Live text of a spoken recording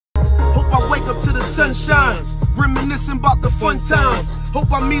sunshine, reminiscing about the fun times.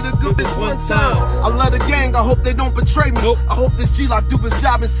 Hope I meet a good bitch one time. I love the gang, I hope they don't betray me. I hope this G-Lock do his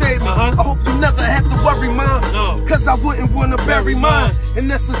job and save me. I hope you never have to worry mine, cause I wouldn't wanna bury mine. And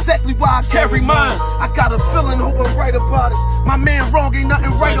that's exactly why I carry mine. I got a feeling, hope I'm right about it. My man wrong, ain't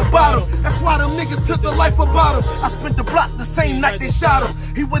nothing right about him. That's why them niggas took the life about him. I spent the block the same night they shot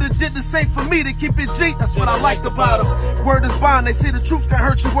him. He would've did the same for me to keep it G, that's what I liked about him. Word is bond, they say the truth can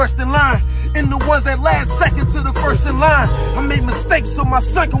hurt you worse than lying. And the ones that last second to the first in line. I made mistakes so my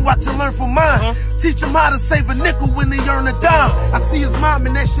son can watch and learn from mine. Teach him how to save a nickel when they earn a dime. I see his mom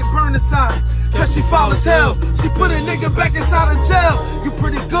and that shit burn inside, cause she foul as hell. She put a nigga back inside of jail. You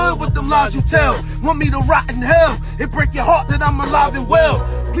pretty good with them lies you tell. Want me to rot in hell? It break your heart that I'm alive and well.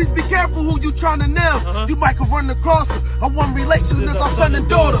 Please be careful who you tryna nail. You might could run across her. I want relation as our son and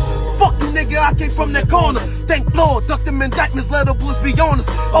daughter. Fuck you nigga, I came from that corner. Thank Lord, duck them indictments, let the boys be honest.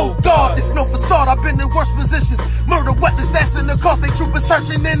 Oh God, it's no facade, I've been in worse positions. Murder weapons, that's in the cost, they troopers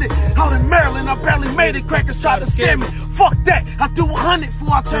searching in it. Out in Maryland, I barely made it, crackers tried to scare me. Fuck that, I do 100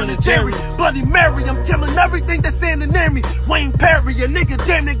 before I turn to Jerry. Bloody Mary, I'm killing everything that's standing near me. Wayne Perry, a nigga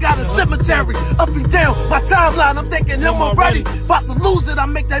damn near got a cemetery. Up and down my timeline, I'm thinking him already. About to lose it, I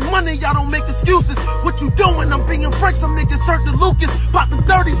make that money, y'all don't make excuses. What you doing? I'm being frank, some niggas hurt the Lucas. Pop the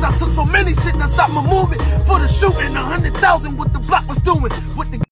 30s, I took so many shit and I stopped my movement. For the shooting, 100,000 what the block was doing. What the